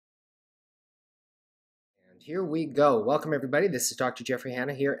Here we go. Welcome everybody. This is Dr. Jeffrey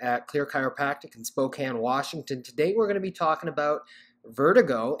Hanna here at Clear Chiropractic in Spokane, Washington. Today we're going to be talking about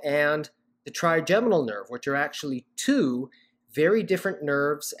vertigo and the trigeminal nerve, which are actually two very different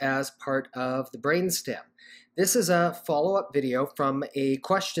nerves as part of the brainstem. This is a follow-up video from a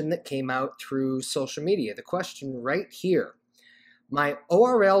question that came out through social media. The question right here. My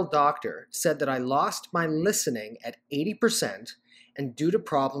ORL doctor said that I lost my listening at 80%, and due to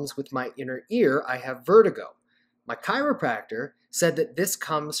problems with my inner ear, I have vertigo. My chiropractor said that this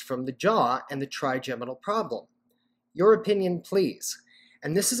comes from the jaw and the trigeminal problem. Your opinion, please.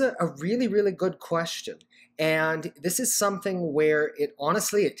 And this is a really, really good question. And this is something where it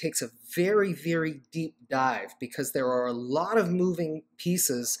takes a very, very deep dive because there are a lot of moving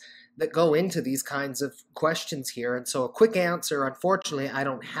pieces that go into these kinds of questions here. And so a quick answer, unfortunately, I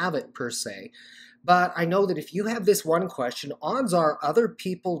don't have it per se. But I know that if you have this one question, odds are other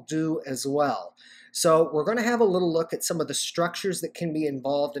people do as well. So we're going to have a little look at some of the structures that can be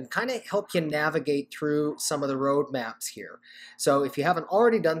involved and kind of help you navigate through some of the roadmaps here. So if you haven't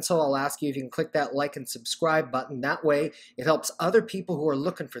already done so, I'll ask you if you can click that like and subscribe button. That way it helps other people who are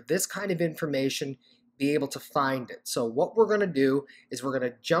looking for this kind of information be able to find it. So what we're going to do is we're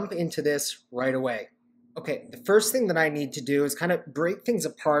going to jump into this right away. Okay, the first thing that I need to do is kind of break things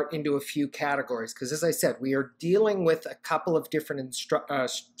apart into a few categories because, as I said, we are dealing with a couple of different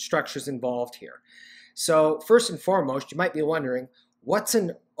structures involved here. So first and foremost, you might be wondering, what's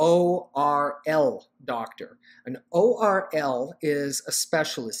an ORL doctor? An ORL is a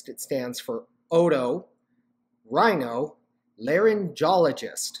specialist. It stands for Oto Rhino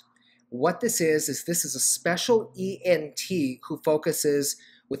Laryngologist. What this is this is a special ENT who focuses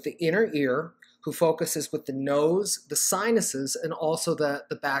with the inner ear, who focuses with the nose, the sinuses, and also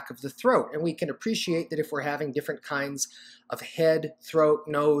the back of the throat. And we can appreciate that if we're having different kinds of head, throat,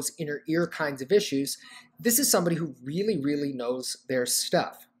 nose, inner ear kinds of issues, this is somebody who really, really knows their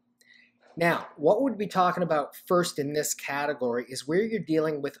stuff. Now, what we'd be talking about first in this category is where you're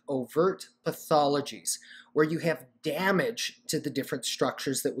dealing with overt pathologies, where you have damage to the different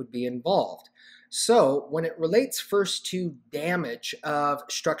structures that would be involved. So when it relates first to damage of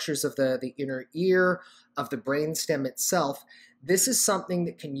structures of the inner ear, of the brainstem itself, this is something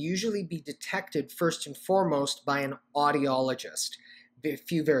that can usually be detected first and foremost by an audiologist. A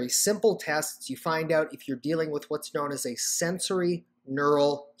few very simple tests, you find out if you're dealing with what's known as a sensory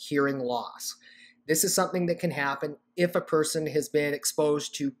neural hearing loss. This is something that can happen if a person has been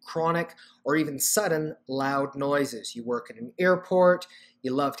exposed to chronic or even sudden loud noises. You work at an airport,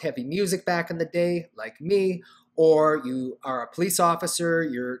 you loved heavy music back in the day, like me, or you are a police officer,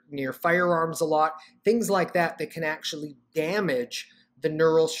 you're near firearms a lot, things like that that can actually damage the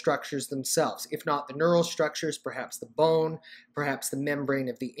neural structures themselves. If not the neural structures, perhaps the bone, perhaps the membrane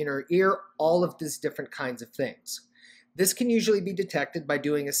of the inner ear, all of these different kinds of things. This can usually be detected by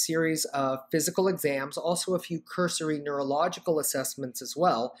doing a series of physical exams, also a few cursory neurological assessments as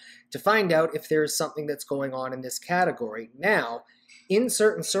well, to find out if there's something that's going on in this category. Now, in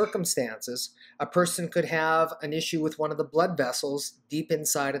certain circumstances, a person could have an issue with one of the blood vessels deep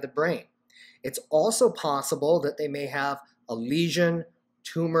inside of the brain. It's also possible that they may have a lesion,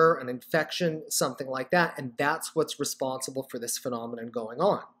 tumor, an infection, something like that, and that's what's responsible for this phenomenon going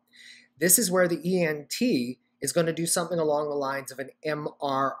on. This is where the ENT is going to do something along the lines of an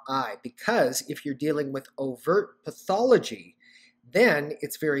MRI, because if you're dealing with overt pathology, then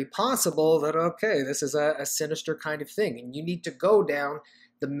it's very possible that, okay, this is a sinister kind of thing, and you need to go down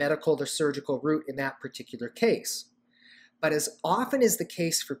the medical or surgical route in that particular case. But as often is the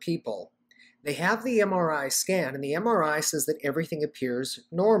case for people, they have the MRI scan, and the MRI says that everything appears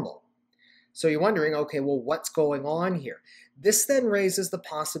normal. So you're wondering, okay, well, what's going on here? This then raises the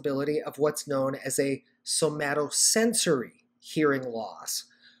possibility of what's known as a somatosensory hearing loss.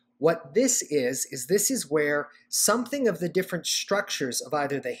 What this is where something of the different structures of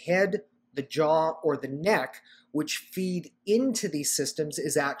either the head, the jaw, or the neck, which feed into these systems,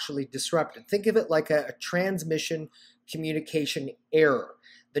 is actually disrupted. Think of it like a transmission communication error.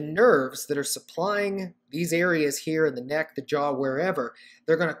 The nerves that are supplying these areas here in the neck, the jaw, wherever,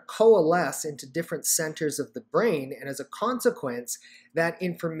 they're going to coalesce into different centers of the brain, and as a consequence, that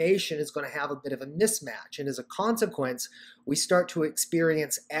information is going to have a bit of a mismatch, and as a consequence, we start to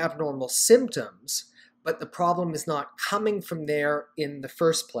experience abnormal symptoms, but the problem is not coming from there in the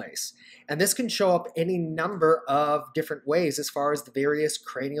first place. And this can show up any number of different ways as far as the various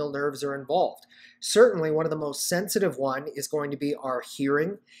cranial nerves are involved. Certainly one of the most sensitive one is going to be our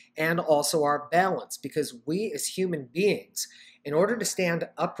hearing and also our balance, because we as human beings, in order to stand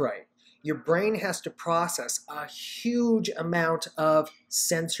upright, your brain has to process a huge amount of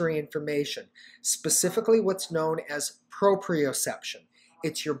sensory information, specifically what's known as proprioception.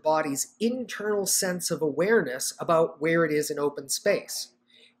 It's your body's internal sense of awareness about where it is in open space.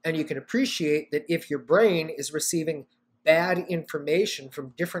 And you can appreciate that if your brain is receiving bad information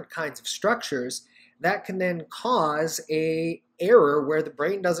from different kinds of structures, that can then cause an error where the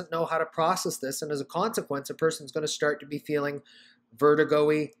brain doesn't know how to process this, and as a consequence, a person's going to start to be feeling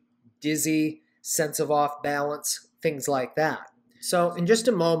vertigo-y, dizzy, sense of off balance, things like that. So in just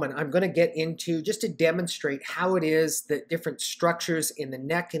a moment, I'm going to get into just to demonstrate how it is that different structures in the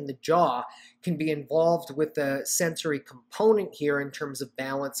neck and the jaw can be involved with the sensory component here in terms of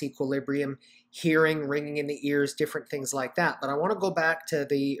balance, equilibrium, hearing, ringing in the ears, different things like that. But I want to go back to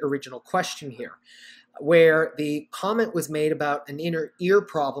the original question here, where the comment was made about an inner ear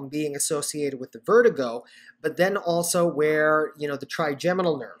problem being associated with the vertigo, but then also where, the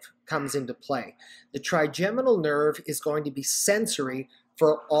trigeminal nerve comes into play. The trigeminal nerve is going to be sensory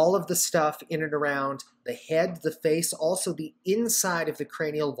for all of the stuff in and around the head, the face, also the inside of the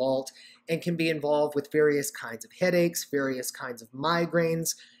cranial vault, and can be involved with various kinds of headaches, various kinds of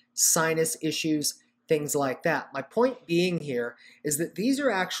migraines, sinus issues, things like that. My point being here is that these are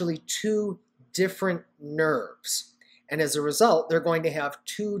actually two different nerves, and as a result, they're going to have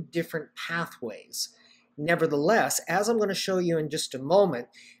two different pathways. Nevertheless, as I'm going to show you in just a moment,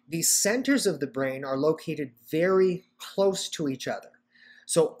 these centers of the brain are located very close to each other.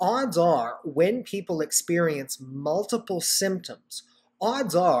 So odds are, when people experience multiple symptoms,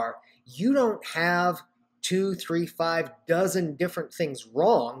 odds are you don't have 2, 3, 5 dozen different things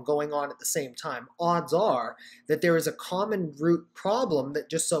wrong going on at the same time. Odds are that there is a common root problem that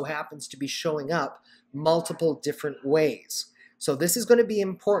just so happens to be showing up multiple different ways. So this is going to be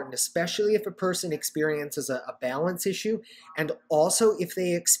important, especially if a person experiences a balance issue and also if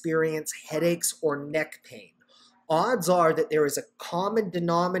they experience headaches or neck pain. Odds are that there is a common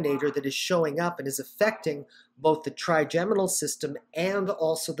denominator that is showing up and is affecting both the trigeminal system and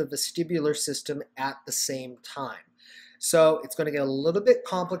also the vestibular system at the same time. So it's going to get a little bit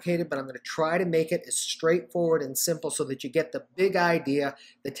complicated, but I'm going to try to make it as straightforward and simple so that you get the big idea,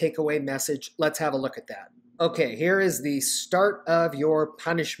 the takeaway message. Let's have a look at that. Okay, here is the start of your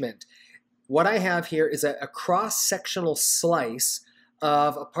punishment. What I have here is a cross-sectional slice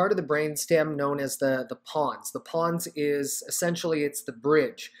of a part of the brainstem known as the pons. The pons is essentially, it's the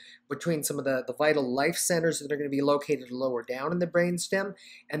bridge between some of the vital life centers that are going to be located lower down in the brainstem,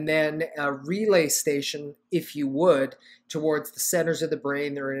 and then a relay station, if you would, towards the centers of the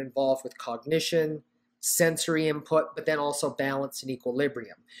brain that are involved with cognition, sensory input, but then also balance and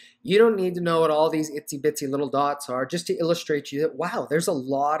equilibrium. You don't need to know what all these itsy bitsy little dots are, just to illustrate to you that, wow, there's a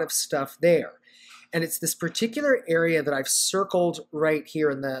lot of stuff there. And it's this particular area that I've circled right here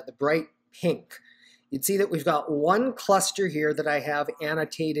in the bright pink. You'd see that we've got one cluster here that I have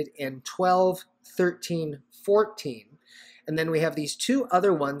annotated in 12, 13, 14. And then we have these two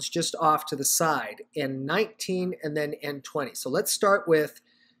other ones just off to the side, N19 and then N20. So let's start with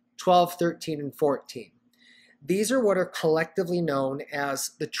 12, 13, and 14. These are what are collectively known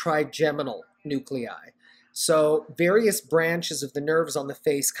as the trigeminal nuclei. So various branches of the nerves on the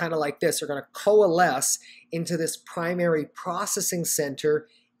face, kind of like this, are going to coalesce into this primary processing center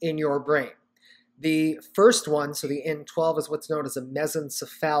in your brain. The first one, so the N12, is what's known as a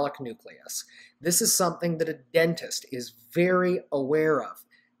mesencephalic nucleus. This is something that a dentist is very aware of.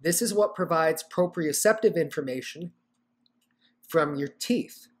 This is what provides proprioceptive information from your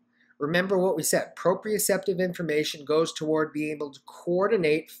teeth. Remember what we said, proprioceptive information goes toward being able to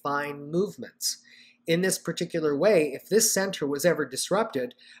coordinate fine movements. In this particular way, if this center was ever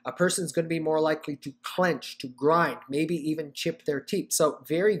disrupted, a person's going to be more likely to clench, to grind, maybe even chip their teeth. So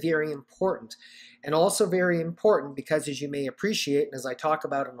very, very important. And also very important because, as you may appreciate, and as I talk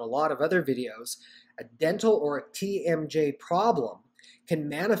about in a lot of other videos, a dental or a TMJ problem can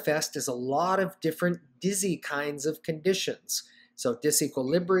manifest as a lot of different dizzy kinds of conditions. So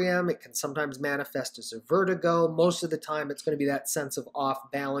disequilibrium, it can sometimes manifest as a vertigo. Most of the time, it's going to be that sense of off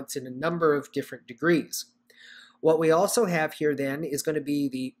balance in a number of different degrees. What we also have here then is going to be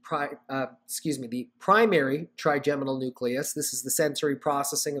the primary trigeminal nucleus. This is the sensory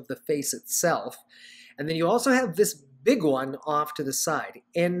processing of the face itself. And then you also have this big one off to the side,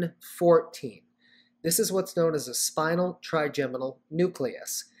 N14. This is what's known as a spinal trigeminal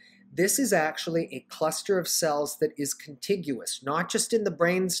nucleus. This is actually a cluster of cells that is contiguous, not just in the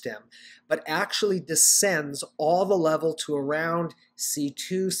brainstem, but actually descends all the level to around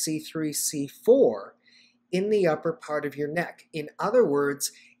C2, C3, C4 in the upper part of your neck. In other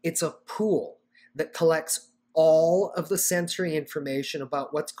words, it's a pool that collects all of the sensory information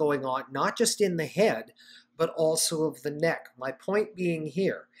about what's going on, not just in the head, but also of the neck. My point being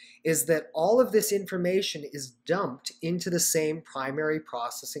here is that all of this information is dumped into the same primary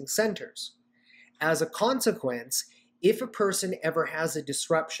processing centers. As a consequence, if a person ever has a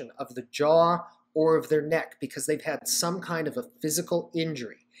disruption of the jaw or of their neck because they've had some kind of a physical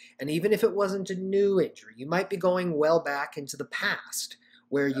injury, and even if it wasn't a new injury, you might be going well back into the past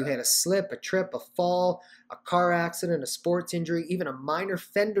where you had a slip, a trip, a fall, a car accident, a sports injury, even a minor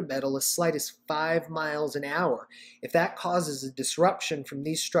fender bender as slight as 5 miles an hour. If that causes a disruption from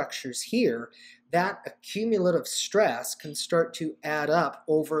these structures here, that accumulative stress can start to add up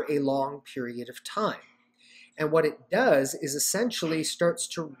over a long period of time. And what it does is essentially starts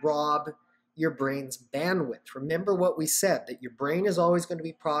to rob your brain's bandwidth. Remember what we said, that your brain is always going to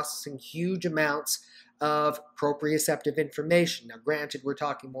be processing huge amounts of proprioceptive information. Now, granted, we're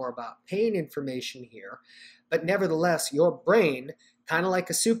talking more about pain information here, but nevertheless, your brain, kind of like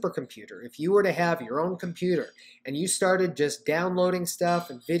a supercomputer, if you were to have your own computer and you started just downloading stuff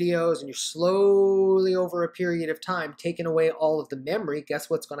and videos and you're slowly over a period of time taking away all of the memory, guess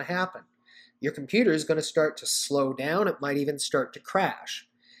what's going to happen? Your computer is going to start to slow down. It might even start to crash.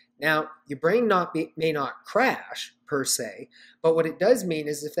 Now, your brain may not crash per se, but what it does mean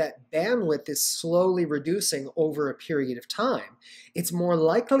is if that bandwidth is slowly reducing over a period of time, it's more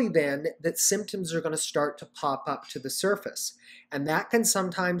likely then that symptoms are going to start to pop up to the surface. And that can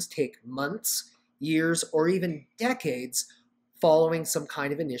sometimes take months, years, or even decades following some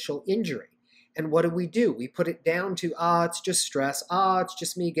kind of initial injury. And what do? We put it down to, it's just stress. It's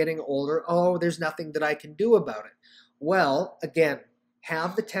just me getting older. There's nothing that I can do about it. Well, again,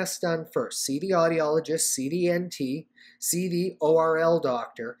 have the test done first. See the audiologist, see the NT, see the ORL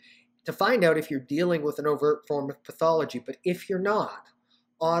doctor to find out if you're dealing with an overt form of pathology. But if you're not,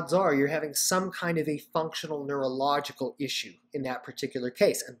 odds are you're having some kind of a functional neurological issue in that particular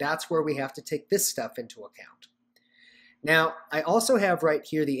case. And that's where we have to take this stuff into account. Now, I also have right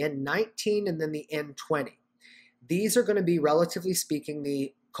here the N19 and then the N20. These are going to be, relatively speaking,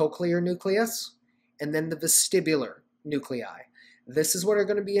 the cochlear nucleus and then the vestibular nuclei. This is what are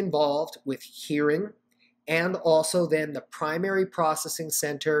going to be involved with hearing and also then the primary processing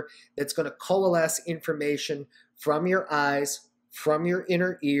center that's going to coalesce information from your eyes, from your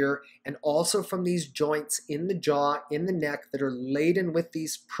inner ear, and also from these joints in the jaw, in the neck that are laden with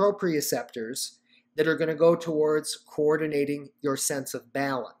these proprioceptors that are going to go towards coordinating your sense of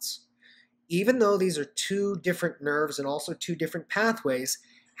balance. Even though these are two different nerves and also two different pathways,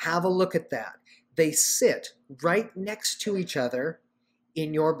 have a look at that. They sit right next to each other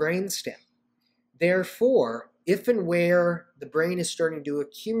in your brainstem. Therefore, if and where the brain is starting to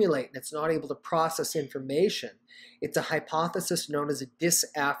accumulate and it's not able to process information, it's a hypothesis known as a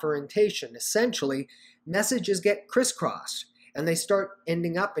disafferentation. Essentially, messages get crisscrossed and they start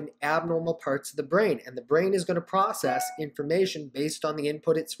ending up in abnormal parts of the brain. And the brain is going to process information based on the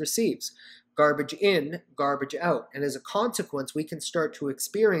input it receives. Garbage in, garbage out. And as a consequence, we can start to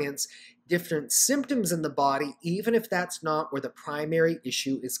experience different symptoms in the body, even if that's not where the primary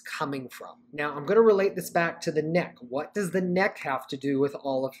issue is coming from. Now, I'm going to relate this back to the neck. What does the neck have to do with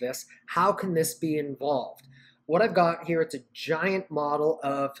all of this? How can this be involved? What I've got here, it's a giant model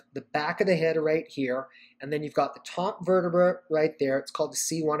of the back of the head right here, and then you've got the top vertebra right there. It's called the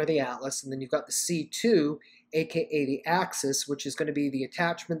C1 or the atlas, and then you've got the C2, aka the axis, which is going to be the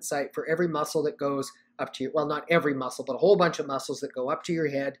attachment site for every muscle that goes up to your, well, not every muscle, but a whole bunch of muscles that go up to your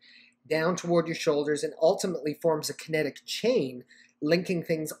head, down toward your shoulders, and ultimately forms a kinetic chain linking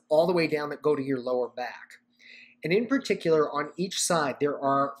things all the way down that go to your lower back. And in particular, on each side, there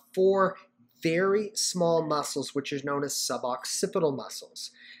are 4 very small muscles, which are known as suboccipital muscles.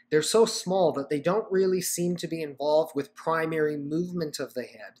 They're so small that they don't really seem to be involved with primary movement of the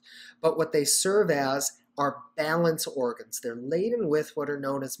head, but what they serve as are balance organs. They're laden with what are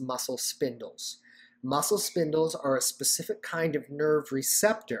known as muscle spindles. Muscle spindles are a specific kind of nerve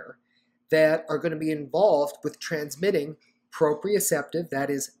receptor that are going to be involved with transmitting proprioceptive, that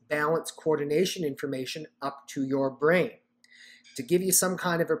is balance coordination information, up to your brain. To give you some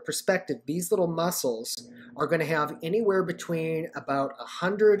kind of a perspective, these little muscles are going to have anywhere between about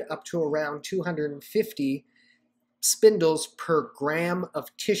 100 up to around 250 spindles per gram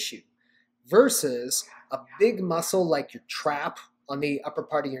of tissue versus a big muscle like your trap on the upper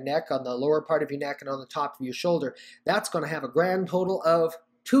part of your neck, on the lower part of your neck, and on the top of your shoulder. That's going to have a grand total of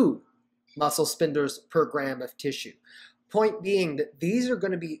 2 muscle spindles per gram of tissue. Point being that these are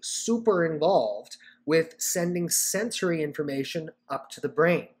going to be super involved with sending sensory information up to the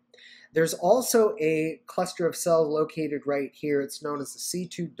brain. There's also a cluster of cells located right here. It's known as the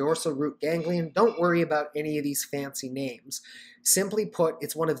C2 dorsal root ganglion. Don't worry about any of these fancy names. Simply put,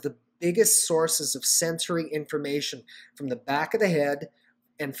 it's one of the biggest sources of sensory information from the back of the head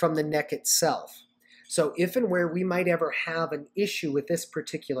and from the neck itself. So if and where we might ever have an issue with this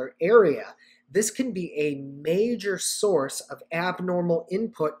particular area, this can be a major source of abnormal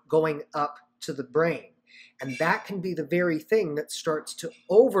input going up to the brain. And that can be the very thing that starts to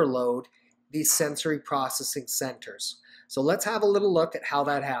overload these sensory processing centers. So let's have a little look at how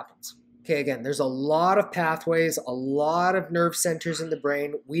that happens. Okay, again, there's a lot of pathways, a lot of nerve centers in the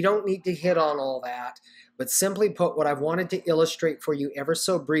brain. We don't need to hit on all that, but simply put, what I've wanted to illustrate for you ever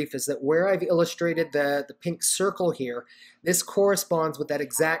so brief is that where I've illustrated the pink circle here, this corresponds with that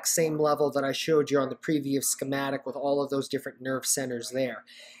exact same level that I showed you on the previous schematic with all of those different nerve centers there.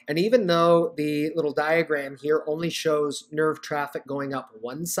 And even though the little diagram here only shows nerve traffic going up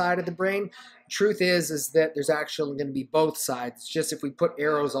one side of the brain, truth is that there's actually going to be both sides. It's just if we put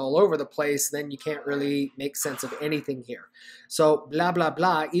arrows all over the place, then you can't really make sense of anything here. So blah, blah,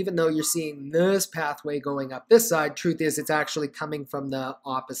 blah, even though you're seeing this pathway going up this side, truth is it's actually coming from the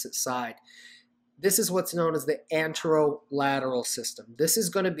opposite side. This is what's known as the anterolateral system. This is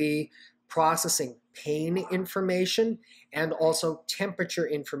going to be processing pain information and also temperature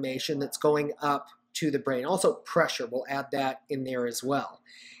information that's going up to the brain. Also pressure, we'll add that in there as well.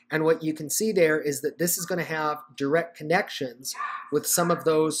 And what you can see there is that this is going to have direct connections with some of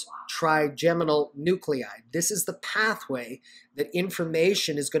those trigeminal nuclei. This is the pathway that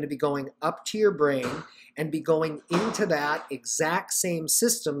information is going to be going up to your brain and be going into that exact same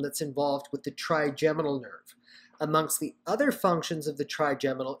system that's involved with the trigeminal nerve. Amongst the other functions of the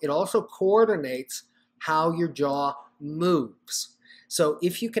trigeminal, it also coordinates how your jaw moves. So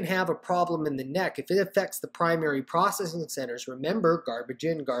if you can have a problem in the neck, if it affects the primary processing centers, remember, garbage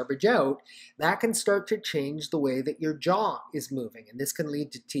in, garbage out, that can start to change the way that your jaw is moving. And this can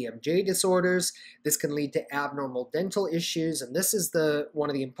lead to TMJ disorders, this can lead to abnormal dental issues, and this is one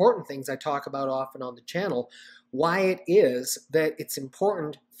of the important things I talk about often on the channel, why it is that it's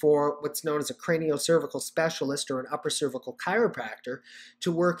important for what's known as a craniocervical specialist or an upper cervical chiropractor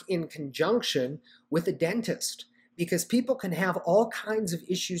to work in conjunction with a dentist. Because people can have all kinds of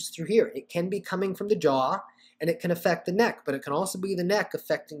issues through here. It can be coming from the jaw, and it can affect the neck, but it can also be the neck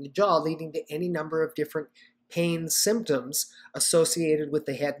affecting the jaw, leading to any number of different pain symptoms associated with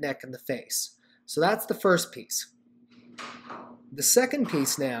the head, neck, and the face. So that's the first piece. The second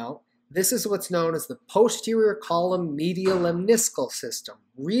piece now, this is what's known as the posterior column medial lemniscal system.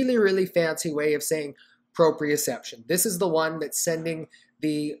 Really, really fancy way of saying proprioception. This is the one that's sending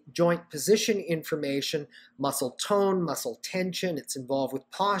the joint position information, muscle tone, muscle tension. It's involved with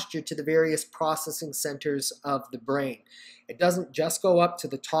posture to the various processing centers of the brain. It doesn't just go up to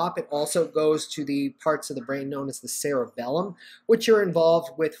the top, it also goes to the parts of the brain known as the cerebellum, which are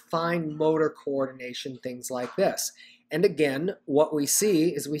involved with fine motor coordination, things like this. And again, what we see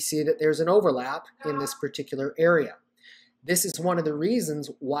is that there's an overlap in this particular area. This is one of the reasons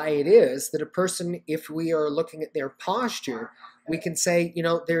why it is that a person, if we are looking at their posture, we can say, you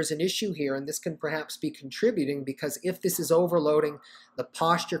know, there's an issue here, and this can perhaps be contributing, because if this is overloading the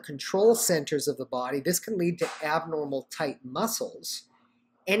posture control centers of the body, this can lead to abnormal tight muscles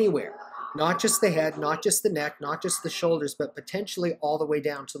anywhere. Not just the head, not just the neck, not just the shoulders, but potentially all the way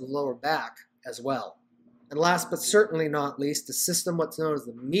down to the lower back as well. And last but certainly not least, the system what's known as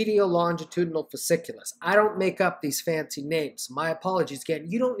the medial longitudinal fasciculus. I don't make up these fancy names. My apologies again.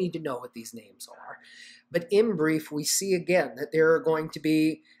 You don't need to know what these names are. But in brief, we see again that there are going to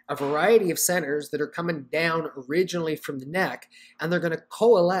be a variety of centers that are coming down originally from the neck, and they're going to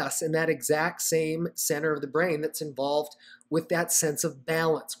coalesce in that exact same center of the brain that's involved with that sense of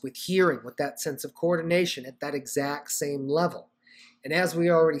balance, with hearing, with that sense of coordination at that exact same level. And as we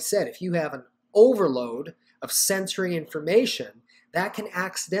already said, if you have an overload of sensory information, that can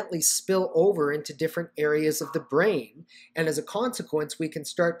accidentally spill over into different areas of the brain. And as a consequence, we can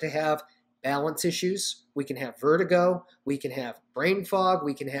start to have balance issues, we can have vertigo, we can have brain fog,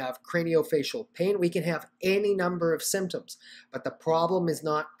 we can have craniofacial pain, we can have any number of symptoms. But the problem is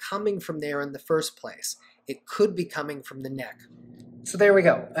not coming from there in the first place. It could be coming from the neck. So there we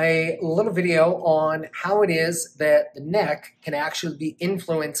go, a little video on how it is that the neck can actually be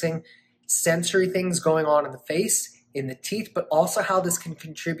influencing sensory things going on in the face, in the teeth, but also how this can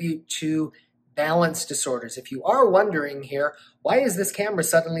contribute to balance disorders. If you are wondering here, why is this camera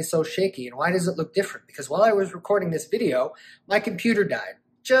suddenly so shaky and why does it look different? Because while I was recording this video, my computer died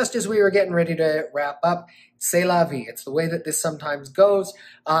just as we were getting ready to wrap up. C'est la vie. It's the way that this sometimes goes.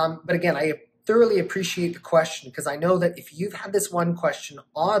 But again, I thoroughly appreciate the question, because I know that if you've had this one question,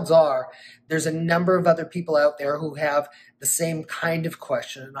 odds are there's a number of other people out there who have the same kind of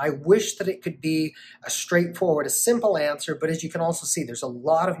question. And I wish that it could be a straightforward, a simple answer, but as you can also see, there's a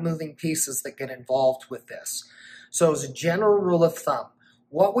lot of moving pieces that get involved with this. So as a general rule of thumb,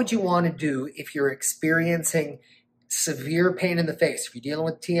 what would you want to do if you're experiencing severe pain in the face, if you're dealing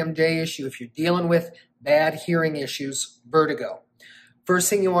with TMJ issue, if you're dealing with bad hearing issues, vertigo?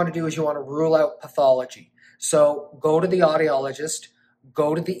 First thing you want to do is you want to rule out pathology. So go to the audiologist,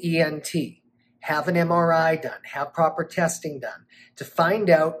 go to the ENT, have an MRI done, have proper testing done to find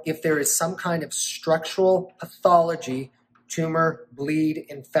out if there is some kind of structural pathology, tumor, bleed,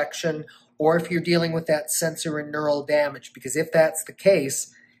 infection, or if you're dealing with that sensor and neural damage. Because if that's the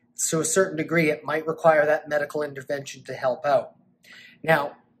case, to a certain degree, it might require that medical intervention to help out.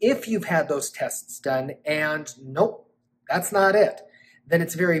 Now, if you've had those tests done and nope, that's not it, then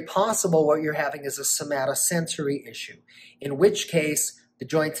it's very possible what you're having is a somatosensory issue, in which case the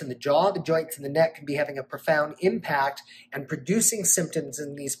joints in the jaw, the joints in the neck can be having a profound impact and producing symptoms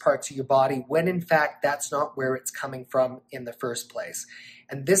in these parts of your body when in fact that's not where it's coming from in the first place.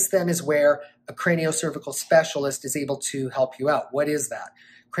 And this then is where a craniocervical specialist is able to help you out. What is that?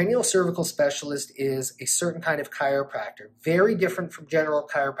 Craniocervical specialist is a certain kind of chiropractor, very different from general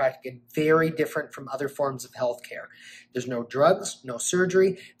chiropractic and very different from other forms of healthcare. There's no drugs, no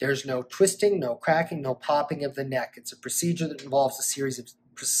surgery, there's no twisting, no cracking, no popping of the neck. It's a procedure that involves a series of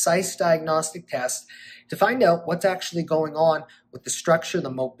precise diagnostic tests to find out what's actually going on with the structure, the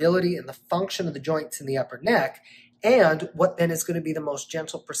mobility, and the function of the joints in the upper neck, and what then is going to be the most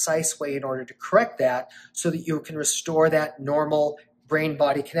gentle, precise way in order to correct that so that you can restore that normal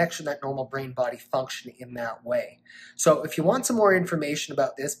brain-body connection, that normal brain-body function in that way. So if you want some more information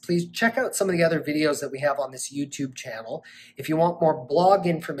about this, please check out some of the other videos that we have on this YouTube channel. If you want more blog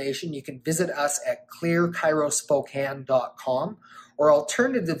information, you can visit us at clearchirospokane.com, or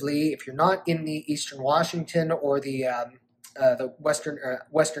alternatively, if you're not in the Eastern Washington or the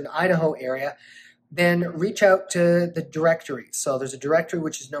Western Idaho area, then reach out to the directory. So there's a directory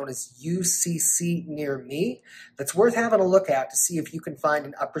which is known as UCC Near Me that's worth having a look at to see if you can find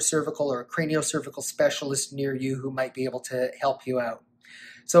an upper cervical or a craniocervical specialist near you who might be able to help you out.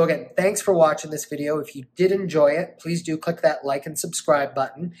 So again, thanks for watching this video. If you did enjoy it, please do click that like and subscribe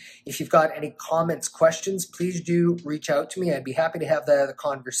button. If you've got any comments, questions, please do reach out to me. I'd be happy to have the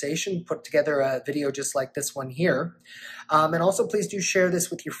conversation, put together a video just like this one here. And also please do share this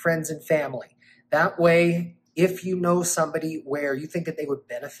with your friends and family. That way, if you know somebody where you think that they would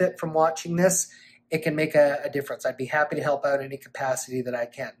benefit from watching this, it can make a difference. I'd be happy to help out in any capacity that I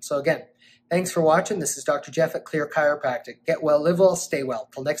can. So again, thanks for watching. This is Dr. Jeff at Clear Chiropractic. Get well, live well, stay well.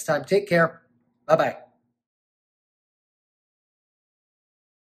 Till next time, take care. Bye-bye.